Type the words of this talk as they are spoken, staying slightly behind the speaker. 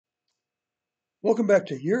Welcome back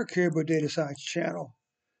to your Caribou Data Science channel.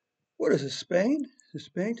 What is it, Spain? Is it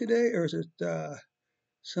Spain today, or is it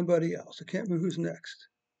somebody else? I can't remember who's next.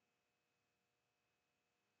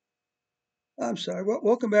 I'm sorry.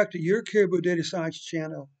 Welcome back to your Caribou Data Science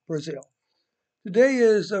channel, Brazil. Today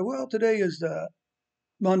is,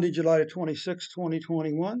 Monday, July 26,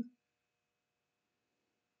 2021.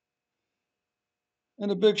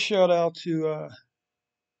 And a big shout out to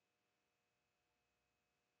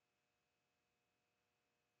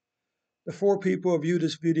the 4 people who viewed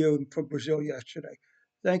this video from Brazil yesterday.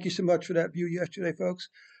 Thank you so much for that view yesterday, folks.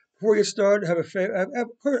 Before we get started, I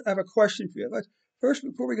have a question for you. First,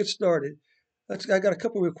 before we get started, I got a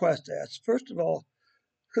couple requests to ask. First of all,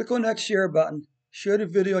 click on that share button. Share the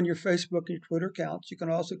video on your Facebook and your Twitter accounts. You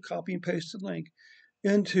can also copy and paste the link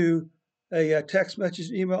into a text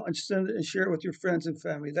message, email, and send it and share it with your friends and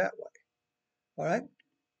family that way. All right?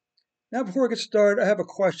 Now, before we get started, I have a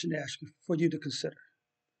question to ask you for you to consider.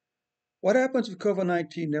 What happens if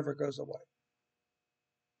COVID-19 never goes away?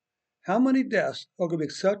 How many deaths are going to be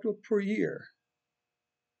acceptable per year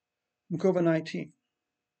from COVID-19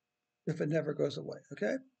 if it never goes away?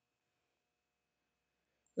 Okay?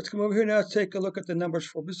 Let's come over here now and take a look at the numbers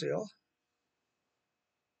for Brazil.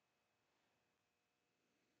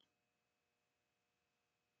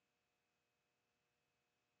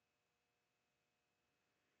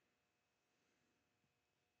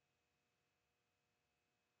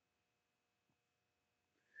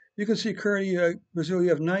 You can see currently Brazil, you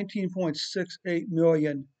have 19.68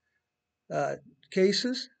 million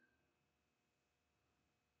cases.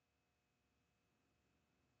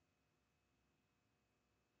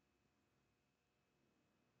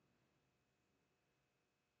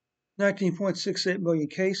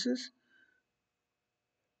 Cases,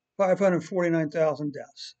 549,000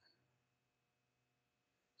 deaths.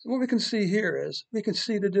 So what we can see here is we can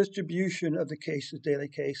see the distribution of the cases, daily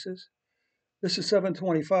cases. This is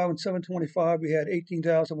 725. In 725, we had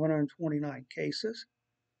 18,129 cases.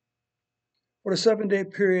 For the 7-day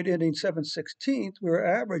period ending 7/16, we were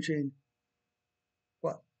averaging,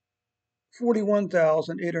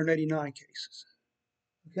 41,889 cases.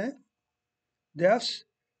 Okay? Deaths,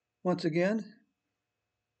 once again,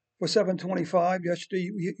 for 7/25,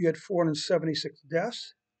 yesterday you had 476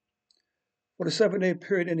 deaths. For the 7-day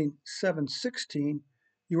period ending 7/16,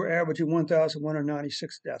 you were averaging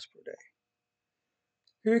 1,196 deaths per day.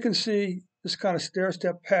 Here you can see this kind of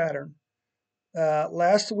stair-step pattern.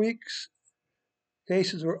 Last week's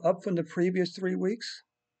cases were up from the previous 3 weeks.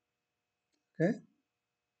 Okay,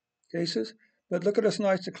 cases, but look at this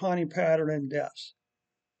nice declining pattern in deaths.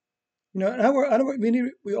 You know,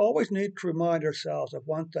 we always need to remind ourselves of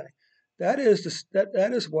one thing. That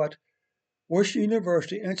is what Washington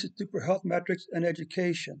University Institute for Health Metrics and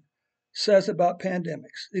Education says about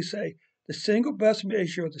pandemics. They say the single best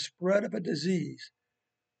measure of the spread of a disease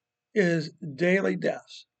is daily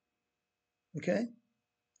deaths. Okay?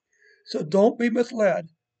 So don't be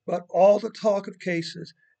misled about all the talk of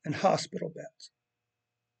cases and hospital beds.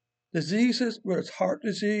 Diseases, whether it's heart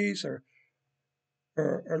disease or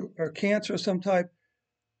cancer of some type,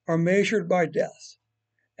 are measured by deaths.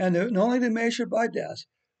 And not only are they measured by deaths,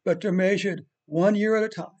 but they're measured 1 year at a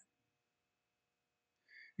time.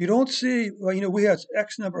 You don't see, we had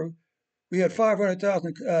X number, we had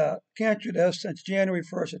 500,000 cancer deaths since January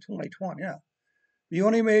 1st of 2020. Yeah. We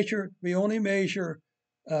only measure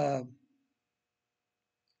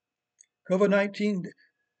COVID-19.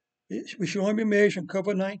 We should only be measuring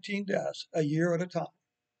COVID-19 deaths a year at a time,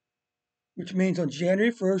 which means on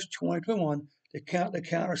January 1st, 2021, the count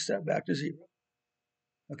is set back to 0.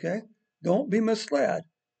 Okay? Don't be misled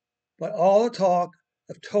by all the talk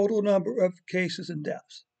of total number of cases and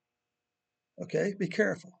deaths. Okay? Be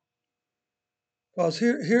careful. Because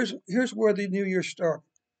here's where the new year started.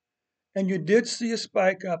 And you did see a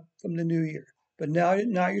spike up from the new year, but now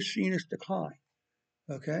you're seeing this decline.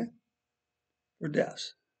 Okay? For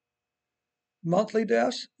deaths. Monthly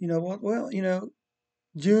deaths,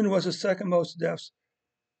 June was the second most deaths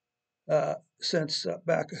since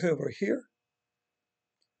back over here.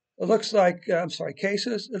 It looks like,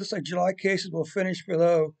 cases. It looks like July cases will finish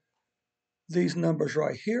below these numbers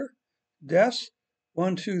right here. Deaths,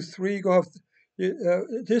 1, 2, 3. Go up.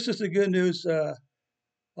 This is the good news,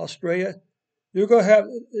 Australia. You're going to have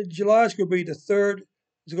July is going to be the third.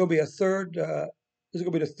 It's going to be a third. This is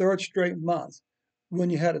going to be the third straight month when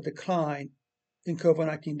you had a decline in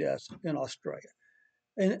COVID-19 deaths in Australia.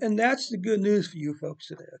 And that's the good news for you folks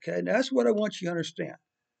today, okay? And that's what I want you to understand.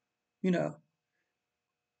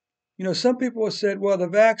 Some people have said, well, the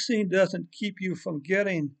vaccine doesn't keep you from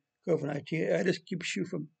getting COVID-19. It just keeps you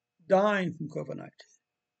from dying from COVID-19.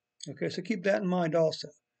 Okay, so keep that in mind also.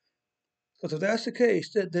 Because if that's the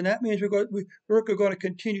case, then that means we're going to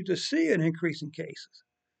continue to see an increase in cases.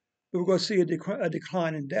 We're going to see a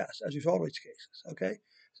decline in deaths as a result of these cases. Okay.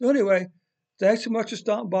 So anyway, thanks so much for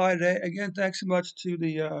stopping by today. Again, thanks so much to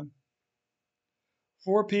the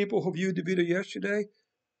 4 people who viewed the video yesterday.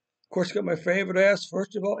 Of course, you got my favorite ask.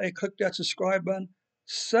 First of all, hey, click that subscribe button.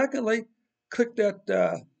 Secondly, click that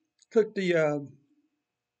click the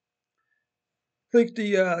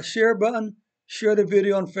share button. Share the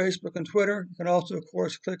video on Facebook and Twitter. You can also, of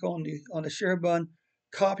course, click on the share button,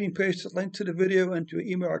 copy and paste the link to the video into an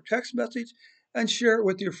email or text message, and share it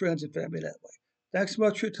with your friends and family that way. Thanks so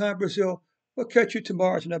much for your time, Brazil. We'll catch you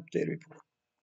tomorrow as an updated report.